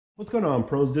What's going on,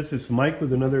 pros? This is Mike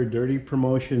with another Dirty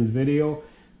Promotions video.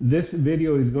 This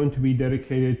video is going to be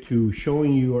dedicated to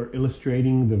showing you or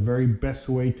illustrating the very best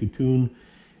way to tune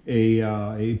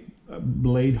a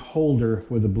blade holder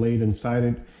with a blade inside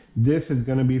it. This is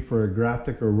going to be for a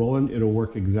Graphtec or Roland. It'll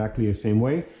work exactly the same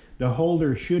way. The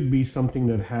holder should be something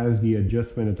that has the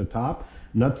adjustment at the top,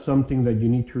 not something that you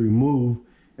need to remove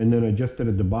and then adjust it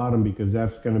at the bottom, because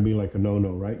that's going to be like a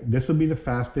no-no, right? This will be the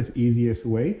fastest, easiest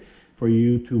way for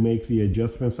you to make the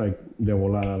adjustments like de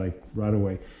volada, like right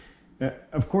away.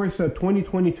 Of course,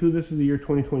 2022, this is the year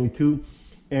 2022,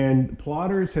 and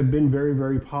plotters have been very,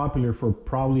 very popular for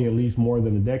probably at least more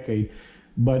than a decade.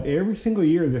 But every single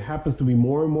year, there happens to be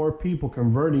more and more people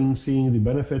converting, seeing the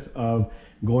benefits of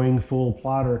going full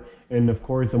plotter. And of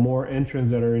course, the more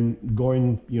entrants that are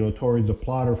going, towards the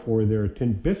plotter for their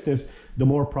tint business, the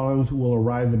more problems will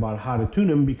arise about how to tune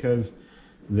them, because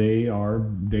they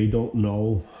don't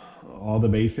know all the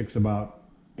basics about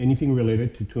anything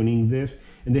related to tuning this,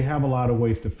 and they have a lot of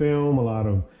ways to film, a lot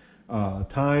of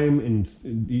time,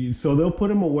 and so they'll put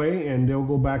them away and they'll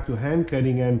go back to hand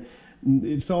cutting, and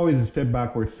it's always a step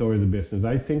backwards towards the business.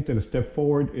 I think that a step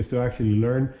forward is to actually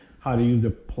learn how to use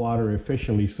the plotter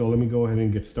efficiently. So let me go ahead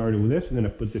and get started with this. I'm going to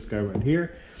put this guy right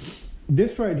here.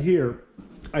 This right here,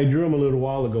 I drew him a little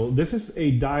while ago. This is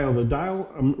a dial. The dial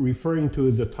I'm referring to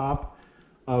is the top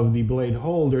of the blade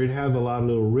holder. It has a lot of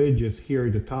little ridges here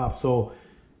at the top. So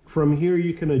from here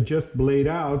you can adjust blade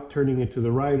out, turning it to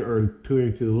the right, or turning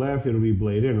it to the left, it'll be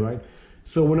blade in, right?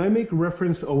 So when I make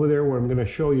reference over there, where I'm going to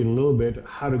show you in a little bit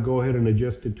how to go ahead and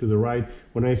adjust it to the right,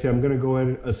 when I say I'm going to go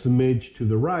ahead a smidge to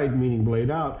the right, meaning blade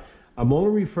out, I'm only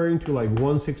referring to like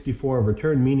 1/64 of a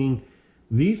turn, meaning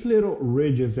these little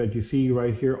ridges that you see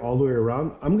right here all the way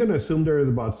around, I'm going to assume there is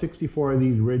about 64 of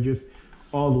these ridges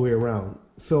all the way around.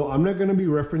 So I'm not going to be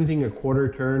referencing a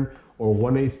quarter turn or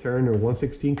 1/8 turn or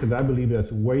 1/16, because I believe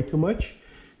that's way too much,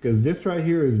 because this right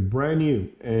here is brand new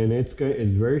and it's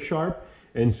very sharp.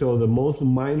 And so the most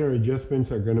minor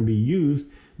adjustments are going to be used,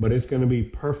 but it's going to be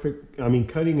perfect. I mean,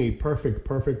 cutting a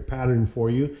perfect pattern for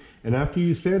you. And after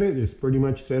you set it, it's pretty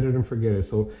much set it and forget it.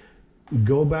 So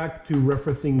go back to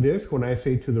referencing this. When I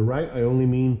say to the right, I only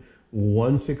mean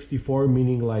 1/64,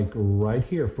 meaning like right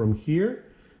here, from here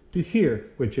to here,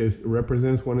 which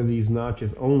represents one of these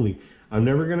notches only. I'm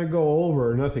never going to go over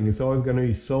or nothing. It's always going to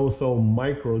be so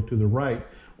micro to the right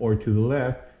or to the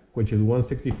left, which is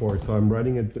 1/64. So I'm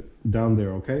writing it down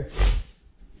there, okay?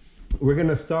 We're going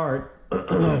to start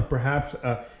perhaps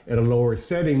at a lower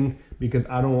setting, because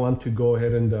I don't want to go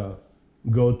ahead and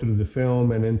go through the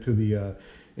film and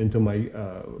into my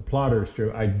plotter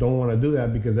strip. I don't want to do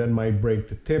that, because that might break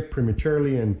the tip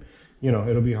prematurely, and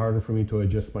it'll be harder for me to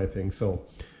adjust my thing. So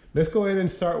let's go ahead and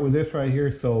start with this right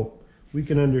here, so we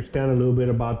can understand a little bit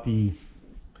about the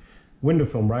window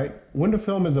film, right? Window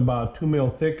film is about 2 mil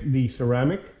thick. The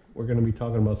ceramic, we're going to be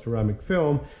talking about ceramic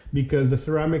film, because the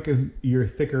ceramic is your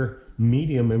thicker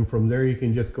medium, and from there you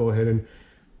can just go ahead and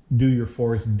do your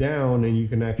force down, and you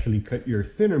can actually cut your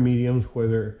thinner mediums,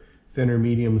 whether thinner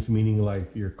mediums meaning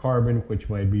like your carbon, which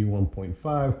might be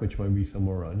 1.5, which might be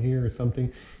somewhere around here or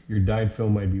something. Your dyed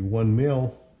film might be 1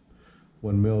 mil.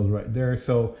 1 mil is right there.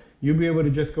 So you'll be able to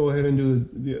just go ahead and do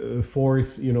the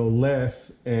force,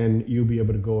 less, and you'll be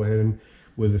able to go ahead and,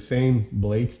 with the same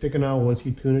blade sticking out, once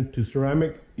you tune it to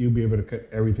ceramic, you'll be able to cut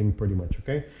everything pretty much,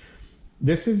 okay?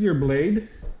 This is your blade,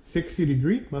 60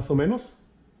 degree, más o menos.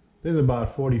 This is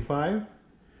about 45.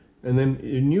 And then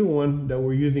your new one that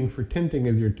we're using for tinting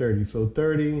is your 30. So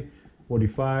 30,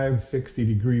 45, 60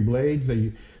 degree blades that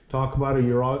you talk about, and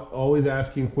you're always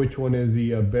asking which one is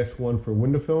the best one for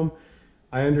window film.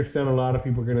 I understand a lot of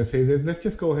people are going to say this. Let's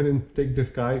just go ahead and take this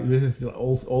guy. This is the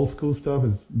old school stuff.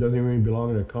 It doesn't even belong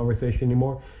in a conversation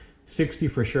anymore. 60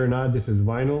 for sure not. This is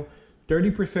vinyl.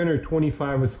 30% or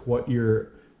 25 is what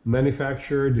your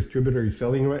manufacturer, distributor is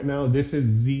selling right now. This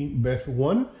is the best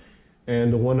one,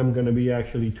 and the one I'm going to be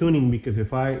actually tuning, because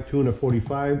if I tune a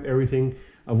 45, everything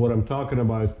of what I'm talking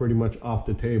about is pretty much off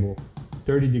the table.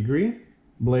 30 degree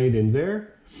blade in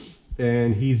there.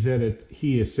 And he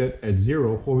is set at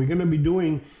 0. What we're going to be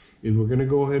doing is we're going to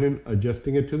go ahead and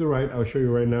adjusting it to the right. I'll show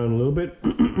you right now in a little bit.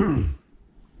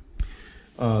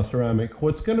 Ceramic.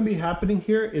 What's going to be happening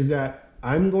here is that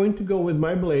I'm going to go with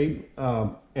my blade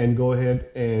and go ahead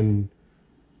and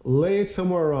lay it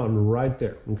somewhere around right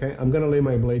there. Okay, I'm going to lay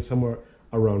my blade somewhere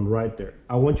around right there.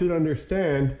 I want you to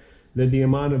understand that the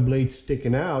amount of blade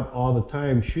sticking out all the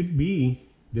time should be,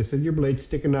 this is your blade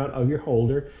sticking out of your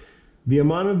holder. The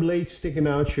amount of blade sticking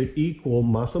out should equal,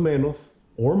 más o menos,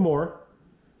 or more,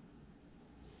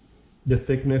 the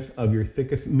thickness of your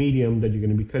thickest medium that you're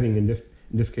going to be cutting. In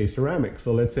in this case ceramic.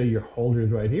 So let's say your holder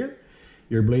is right here,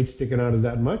 your blade sticking out is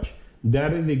that much.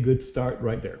 That is a good start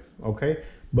right there, okay?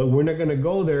 But we're not gonna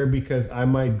go there because I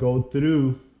might go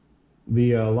through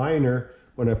the liner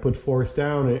when I put force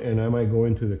down, and I might go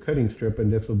into the cutting strip,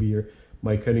 and this will be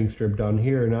my cutting strip down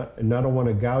here, and I don't want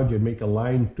to gouge it, make a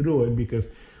line through it, because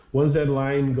once that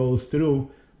line goes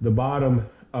through the bottom,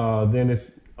 then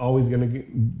it's always going to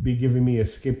be giving me a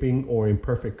skipping or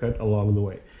imperfect cut along the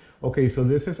way. Okay, so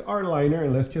this is our liner,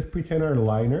 and let's just pretend our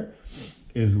liner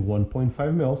is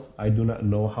 1.5 mils. I do not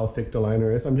know how thick the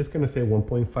liner is. I'm just going to say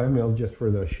 1.5 mils just for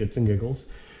the shits and giggles.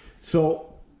 So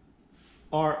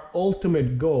our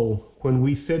ultimate goal when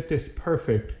we set this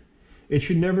perfect, it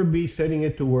should never be setting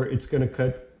it to where it's going to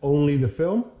cut only the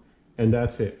film and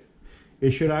that's it.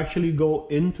 It should actually go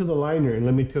into the liner, and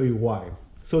let me tell you why.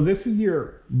 So this is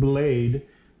your blade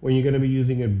when you're going to be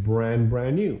using it brand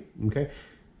new, okay?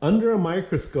 Under a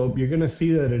microscope, you're going to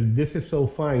see that this is so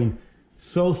fine,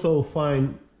 so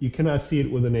fine, you cannot see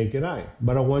it with the naked eye.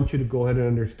 But I want you to go ahead and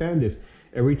understand this.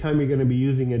 Every time you're going to be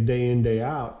using it day in, day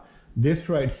out, this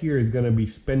right here is going to be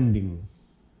spending.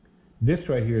 This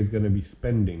right here is going to be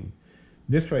spending.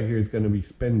 This right here is going to be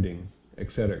spending,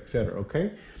 etc.,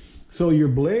 okay? So your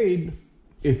blade,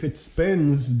 if it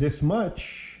spends this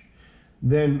much,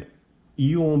 then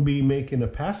you won't be making a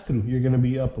pass-through. You're going to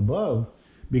be up above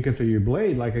because of your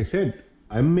blade. Like I said,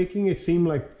 I'm making it seem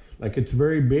like it's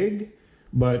very big,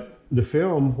 but the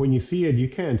film, when you see it, you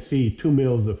can't see 2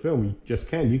 mils of film. You just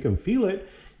can't. You can feel it.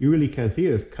 You really can't see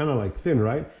it. It's kind of like thin,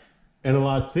 right? And a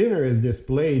lot thinner is this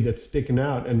blade that's sticking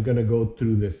out and going to go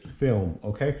through this film,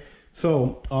 okay?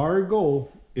 So our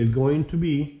goal is going to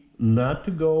be not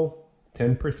to go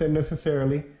 10%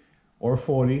 necessarily, or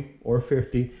 40 or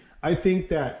 50. I think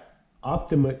that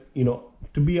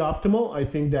to be optimal, I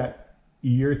think that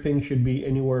your thing should be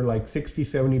anywhere like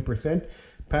 60-70%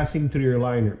 passing through your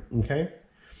liner, okay?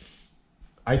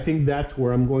 I think that's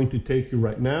where I'm going to take you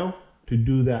right now to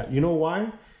do that. You know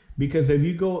why? Because if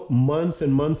you go months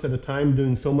and months at a time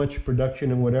doing so much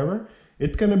production and whatever,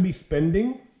 it's going to be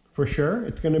spending for sure.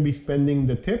 It's going to be spending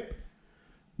the tip,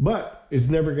 but it's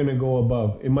never going to go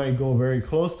above. It might go very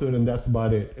close to it, and that's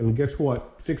about it. And guess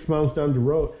what? 6 months down the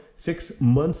road, 6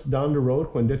 months down the road,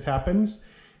 when this happens,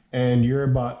 and you're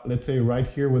about, let's say, right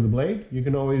here with the blade, you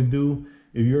can always do,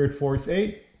 if you're at force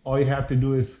 8, all you have to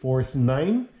do is force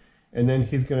 9, and then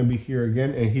he's going to be here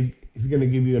again, and he's going to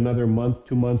give you another month,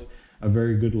 2 months, a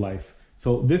very good life.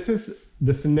 So this is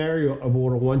the scenario of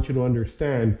what I want you to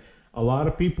understand. A lot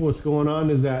of people, what's going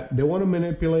on is that they want to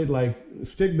manipulate, like,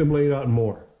 stick the blade out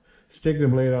more, stick the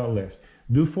blade out less,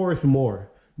 do force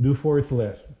more, do force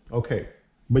less. Okay,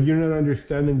 but you're not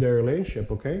understanding the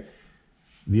relationship, okay?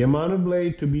 The amount of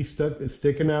blade to be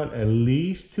sticking out at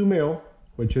least 2 mil,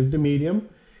 which is the medium,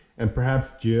 and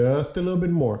perhaps just a little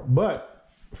bit more. But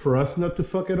for us not to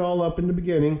fuck it all up in the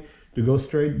beginning, to go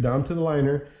straight down to the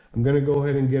liner, I'm going to go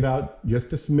ahead and get out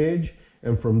just a smidge,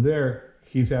 and from there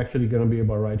he's actually going to be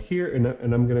about right here,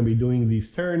 and I'm going to be doing these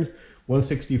turns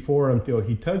 164 until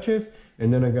he touches,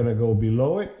 and then I'm going to go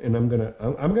below it, and I'm going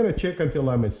to check until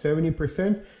I'm at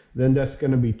 70%. Then that's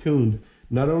going to be tuned.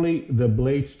 Not only the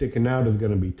blade sticking out is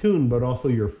going to be tuned, but also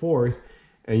your force,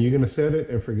 and you're going to set it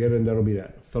and forget it, and that'll be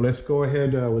that. So let's go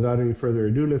ahead, without any further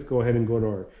ado, let's go ahead and go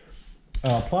to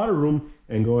our plotter room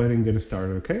and go ahead and get it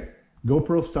started, okay?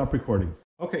 GoPro, stop recording.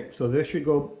 Okay, so this should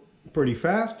go pretty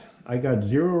fast. I got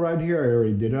 0 right here. I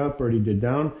already did up, already did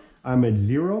down. I'm at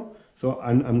 0. So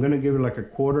I'm going to give it like a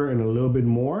quarter and a little bit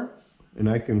more. And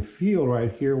I can feel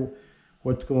right here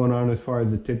what's going on as far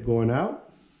as the tip going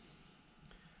out.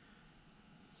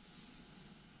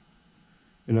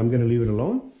 And I'm going to leave it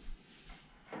alone.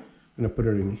 I'm going to put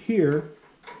it in here.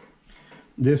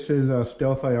 This is a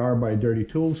Stealth IR by Dirty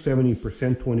Tools,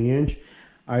 70% 20-inch.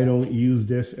 I don't use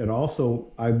this at all.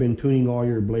 So I've been tuning all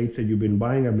your blades that you've been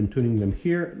buying. I've been tuning them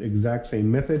here, exact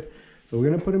same method. So we're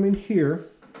going to put them in here,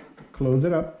 close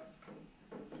it up,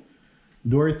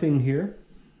 do our thing here,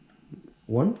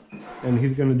 1, and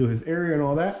he's going to do his area and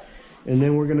all that. And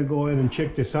then we're going to go ahead and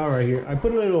check this out right here. I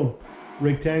put a little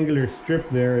rectangular strip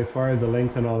there as far as the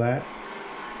length and all that.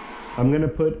 I'm going to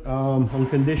put on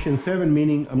condition 7,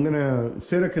 meaning I'm going to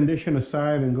set a condition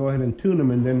aside and go ahead and tune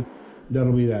them, and then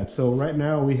that'll be that. So right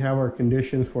now we have our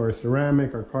conditions for our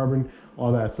ceramic, our carbon,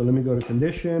 all that. So let me go to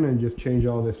condition and just change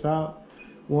all this out.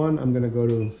 1, I'm going to go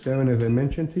to 7 as I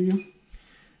mentioned to you.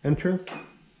 Enter.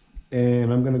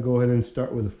 And I'm going to go ahead and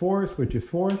start with the force, which is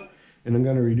 4. And I'm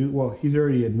going to reduce, well, he's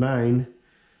already at 9.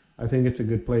 I think it's a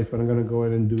good place, but I'm going to go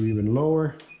ahead and do even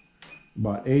lower.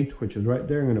 About 8, which is right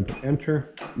there. I'm going to put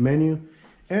enter, menu,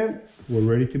 and we're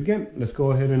ready to begin. Let's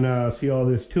go ahead and see all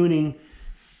this tuning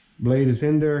Blade is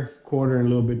in there, quarter and a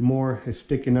little bit more is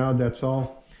sticking out, that's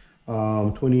all.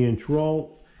 20-inch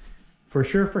roll. For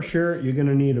sure, you're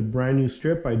gonna need a brand new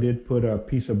strip. I did put a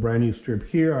piece of brand new strip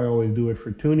here. I always do it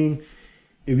for tuning.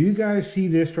 If you guys see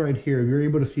this right here, if you're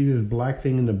able to see this black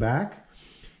thing in the back,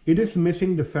 it is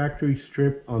missing the factory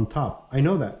strip on top. I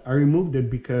know that. I removed it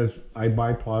because I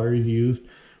buy plotters used,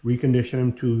 recondition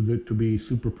them to be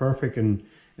super perfect, and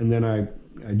then I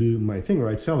do my thing,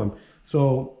 right? Sell them.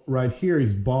 So right here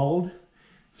is bald.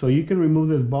 So you can remove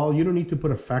this ball. You don't need to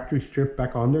put a factory strip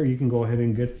back on there. You can go ahead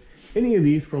and get any of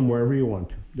these from wherever you want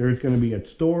to. There's going to be at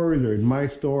stores or in my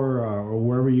store or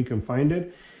wherever you can find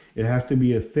it. It has to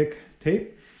be a thick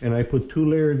tape, and I put 2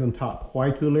 layers on top.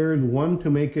 Why 2 layers? One, to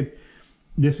make it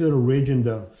this little ridge in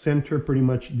the center pretty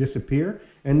much disappear,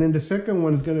 and then the second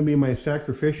one is going to be my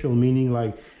sacrificial, meaning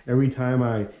like every time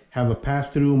I have a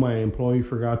pass-through, my employee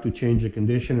forgot to change the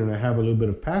condition and I have a little bit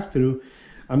of pass-through,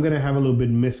 I'm going to have a little bit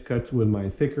miscuts with my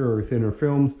thicker or thinner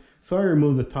films. So I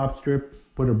remove the top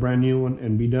strip, put a brand new one,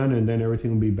 and be done, and then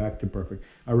everything will be back to perfect.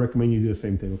 I recommend you do the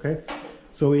same thing, okay?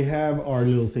 So we have our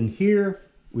little thing here.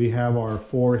 We have our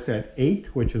force at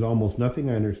 8, which is almost nothing.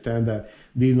 I understand that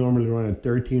these normally run at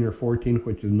 13 or 14,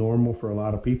 which is normal for a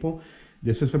lot of people.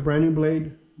 This is a brand new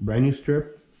blade, brand new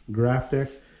strip,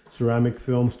 Graphtec, ceramic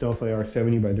film, Stealth AR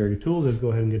 70 by Dirty Tools. Let's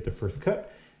go ahead and get the first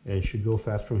cut, and it should go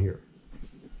fast from here.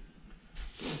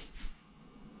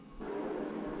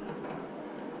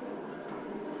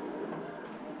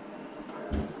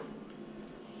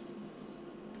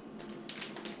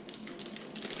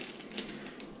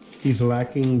 He's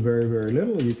lacking very, very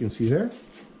little, you can see there.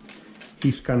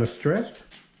 He's kind of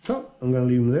stressed, so I'm going to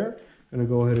leave him there. I'm going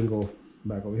to go ahead and go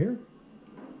back over here.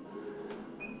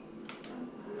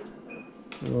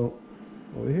 Go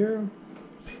over here.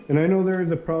 And I know there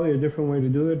is probably a different way to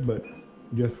do it, but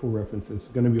just for reference, it's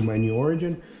going to be my new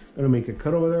origin. I'm going to make a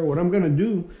cut over there. What I'm going to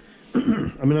do,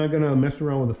 I'm not going to mess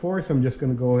around with the force. I'm just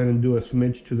going to go ahead and do a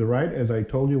smidge to the right, as I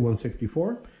told you,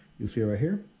 164. You see right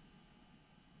here.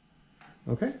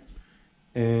 Okay.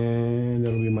 And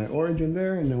that'll be my origin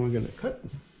there, and then we're going to cut.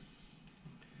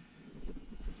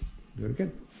 Do it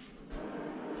again.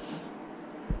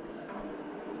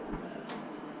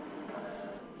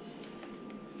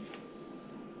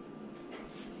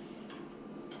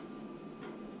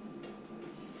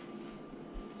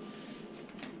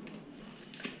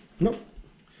 Nope.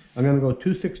 I'm going to go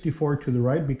 264 to the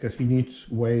right because he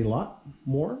needs way a lot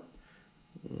more.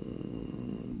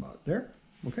 About there.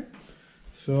 Okay.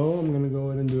 So I'm going to go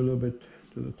ahead and do a little bit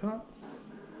to the top.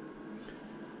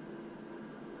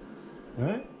 All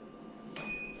right.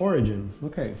 Origin.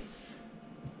 Okay.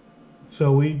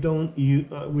 So we don't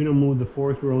move the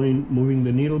force. We're only moving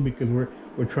the needle because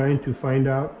we're trying to find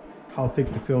out how thick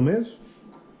the film is.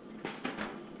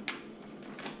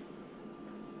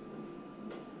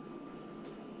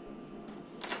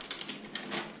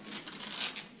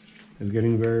 It's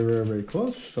getting very, very, very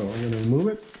close. So I'm going to remove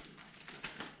it.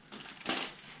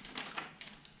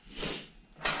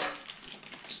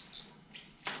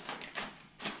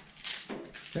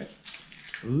 Okay,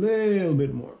 a little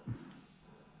bit more.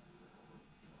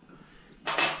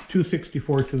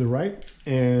 264 to the right,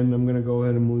 and I'm going to go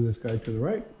ahead and move this guy to the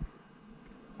right,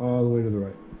 all the way to the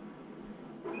right.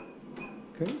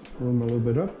 Okay, move him a little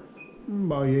bit up,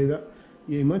 about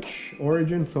yay much.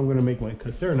 Origin, so I'm going to make my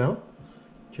cut there now.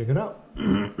 Check it out.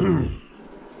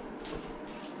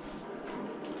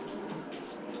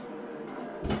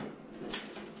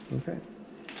 Okay.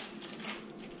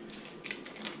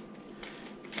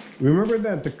 Remember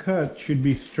that the cut should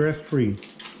be stress-free.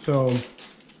 So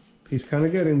he's kind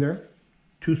of getting there.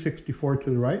 264 to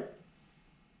the right.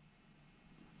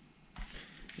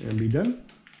 And be done.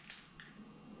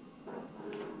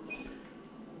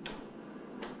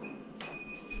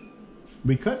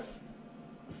 Be cut.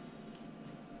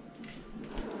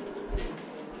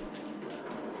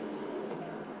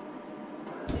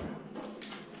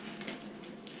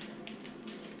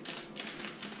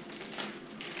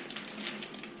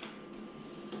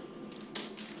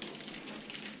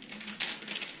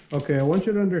 Okay, I want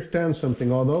you to understand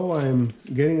something. Although I'm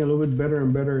getting a little bit better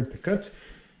and better at the cuts,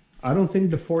 I don't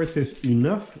think the force is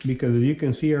enough, because as you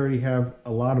can see, I already have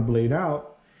a lot of blade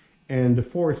out, and the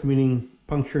force, meaning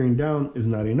puncturing down, is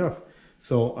not enough.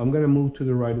 So I'm going to move to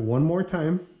the right one more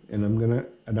time, and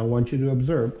I want you to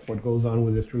observe what goes on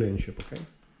with this relationship, okay?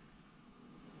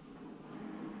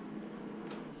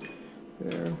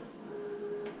 There.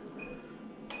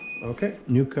 Okay,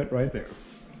 new cut right there.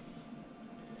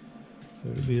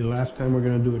 It'll be the last time we're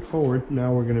going to do it forward.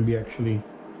 Now we're going to be actually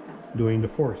doing the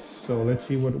force. So let's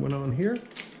see what went on here.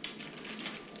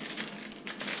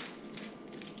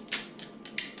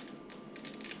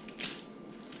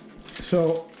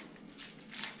 So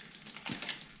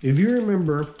if you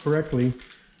remember correctly,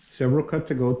 several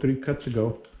cuts ago, 3 cuts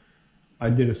ago, I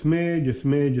did a smidge, a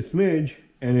smidge, a smidge,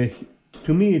 and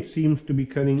to me it seems to be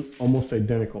cutting almost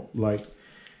identical. Like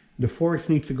the force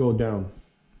needs to go down,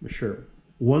 for sure.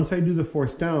 Once I do the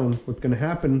force down, what's going to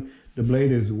happen, the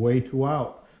blade is way too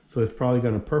out, so it's probably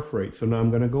going to perforate. So now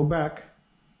I'm going to go back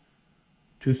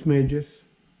 2 smidges,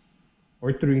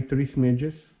 or three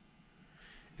smidges,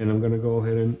 and I'm going to go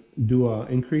ahead and do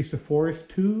increase the force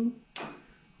to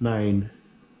 9.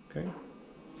 Okay,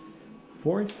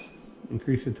 force,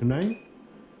 increase it to 9,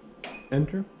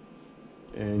 enter,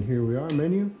 and here we are,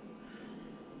 menu.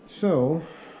 So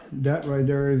that right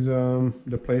there is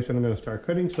the place that I'm going to start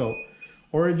cutting. So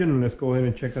origin, and let's go ahead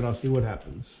and check it out, see what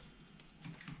happens.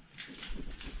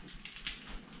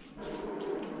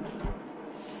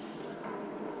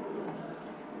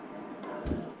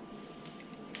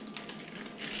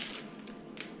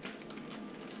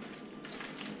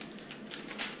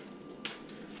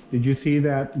 Did you see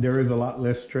that there is a lot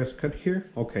less stress cut here?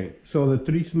 Okay, so the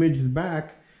 3 smidges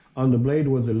back on the blade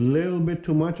was a little bit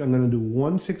too much. I'm going to do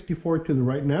 164 to the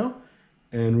right now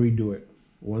and redo it.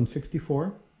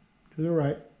 164 to the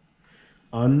right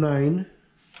on 9,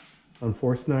 on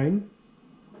force 9,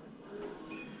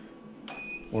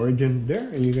 origin there,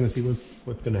 and you're going to see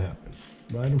what's going to happen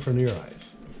right in front of your eyes.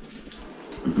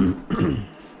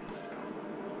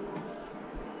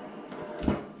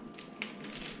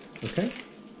 Okay,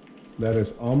 that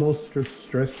is almost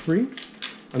stress-free.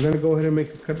 I'm going to go ahead and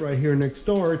make a cut right here next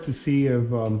door to see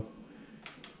if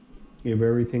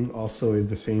everything also is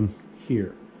the same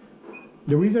here.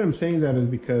 The reason I'm saying that is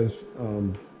because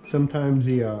sometimes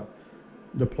the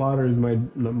plotters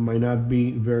might not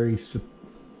be very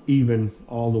even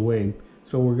all the way.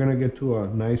 So we're going to get to a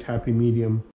nice happy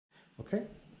medium. Okay,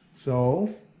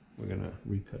 so we're going to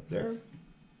recut there.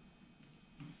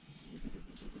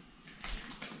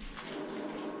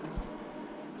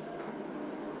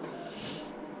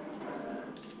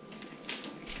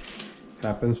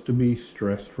 Happens to be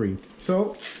stress-free.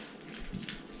 So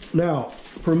now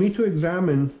for me to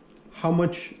examine how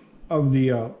much of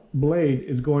the blade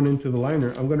is going into the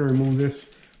liner, I'm going to remove this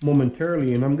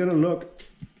momentarily, and I'm going to look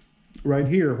right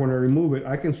here. When I remove it,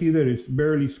 I can see that it's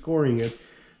barely scoring it,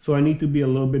 so I need to be a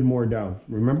little bit more down.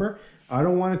 Remember, I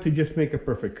don't want it to just make a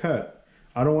perfect cut.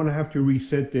 I don't want to have to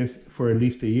reset this for at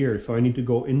least a year, so I need to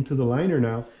go into the liner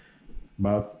now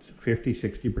about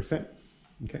 50-60%.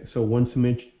 Okay, so 1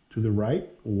 smidge to the right,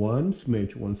 1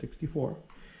 smidge, 164,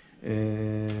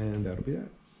 and that'll be that.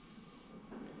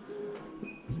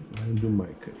 I'll do my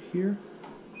cut here.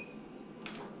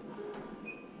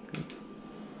 Okay.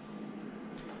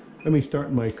 Let me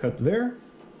start my cut there,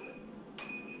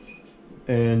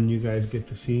 and you guys get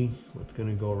to see what's going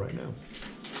to go right now.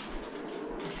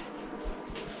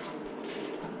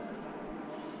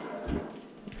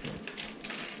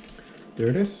 There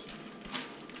it is.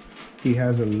 He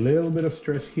has a little bit of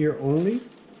stress here only.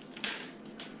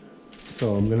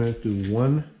 So I'm going to do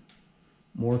 1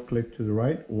 more click to the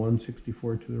right,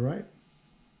 164 to the right.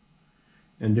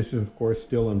 And this is, of course,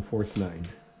 still on force 9.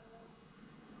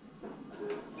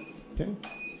 Okay,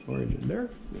 origin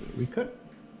there, recut.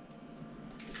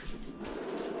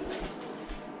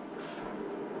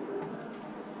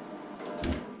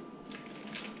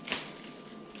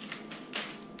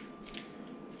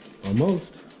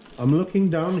 Almost. I'm looking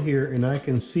down here and I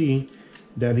can see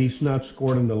that he's not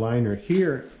scored on the liner.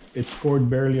 Here, it's scored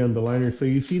barely on the liner. So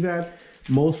you see that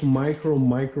most micro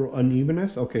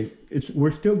unevenness? Okay, we're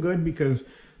still good because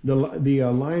the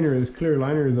liner is clear.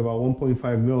 Liner is about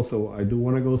 1.5 mil, so I do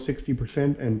want to go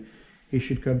 60%, and he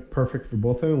should cut perfect for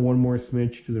both of them. 1 more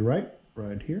smidge to the right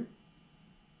here.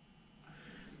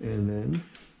 And then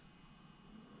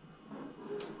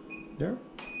there,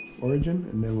 origin,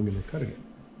 and then we're going to cut again.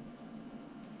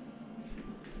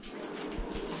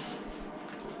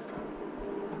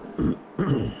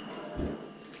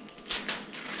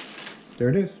 There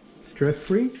it is,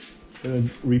 stress-free. Gonna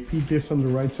repeat this on the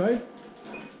right side.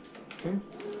 Okay.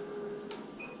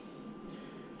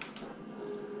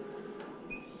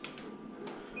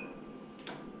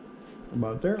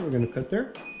 About there, we're gonna cut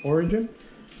there. Origin.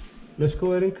 Let's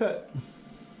go ahead and cut.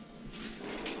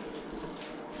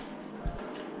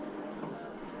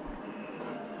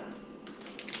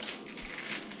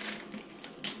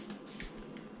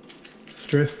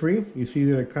 Stress-free. You see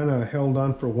that it kind of held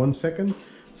on for 1 second.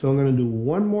 So I'm going to do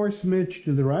 1 more smidge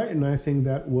to the right, and I think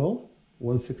that will,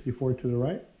 164 to the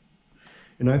right.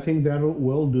 And I think that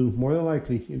will do, more than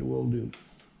likely it will do.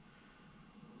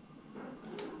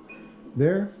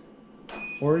 There,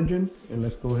 origin, and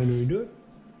let's go ahead and redo it.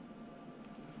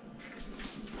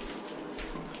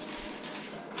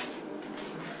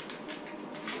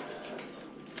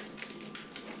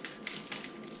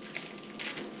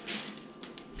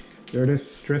 There it is,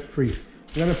 stress-free.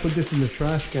 I'm gonna put this in the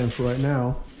trash can for right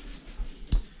now.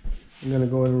 I'm gonna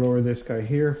go and lower this guy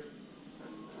here.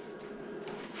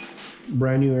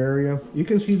 Brand new area. You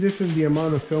can see this is the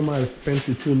amount of film I've spent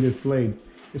to tune this blade.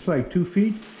 It's like 2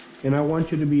 feet, and I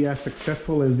want you to be as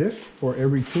successful as this for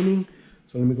every tuning.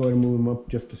 So let me go ahead and move him up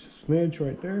just a smidge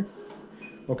right there.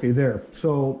 Okay, there.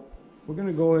 So we're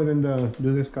gonna go ahead and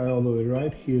do this guy all the way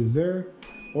right. He is there.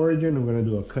 Origin, I'm gonna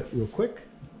do a cut real quick.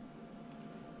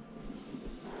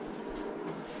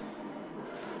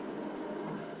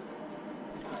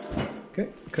 Okay,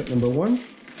 cut number 1,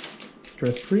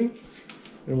 stress-free.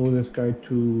 Then move this guy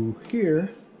to here,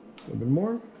 a little bit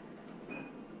more.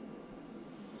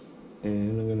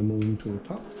 And I'm gonna move him to the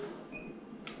top.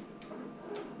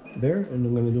 There, and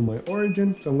I'm gonna do my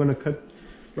origin. So I'm gonna cut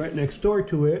right next door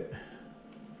to it.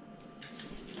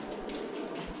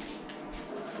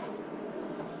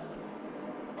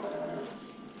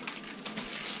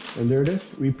 And there it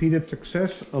is, repeated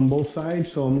success on both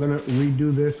sides. So I'm gonna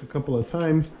redo this a couple of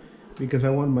times because I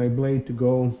want my blade to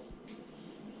go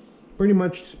pretty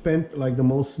much spent like the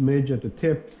most smidge at the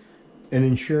tip and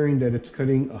ensuring that it's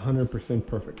cutting 100%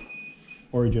 perfect.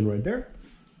 Origin right there.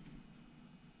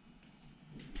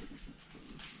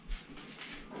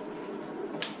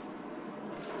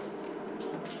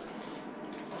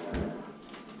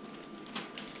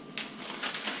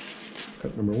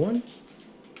 Cut number 1.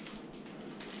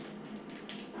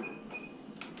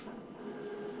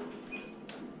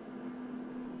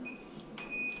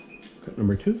 Cut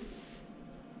number 2.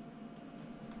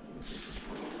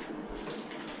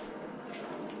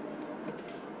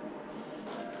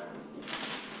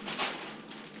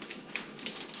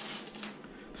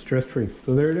 Stress-free.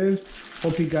 So there it is.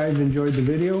 Hope you guys enjoyed the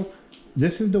video.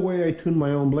 This is the way I tune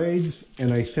my own blades,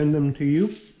 and I send them to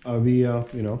you via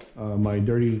my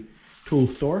Dirty Tool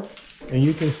store. And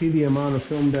you can see the amount of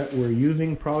film that we're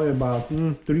using, probably about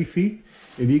 3 feet.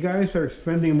 If you guys are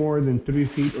spending more than 3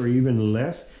 feet or even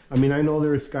less, I mean, I know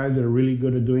there's guys that are really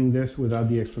good at doing this without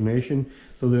the explanation,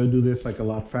 so they'll do this like a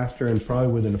lot faster and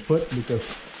probably within a foot because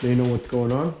they know what's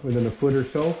going on. Within a foot or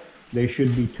so, they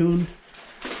should be tuned.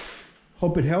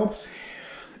 Hope it helps.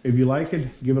 If you like it,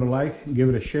 give it a like, give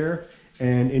it a share,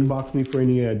 and inbox me for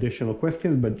any additional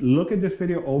questions. But look at this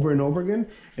video over and over again,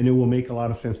 and it will make a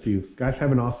lot of sense to you. Guys,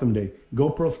 have an awesome day.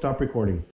 GoPro, stop recording.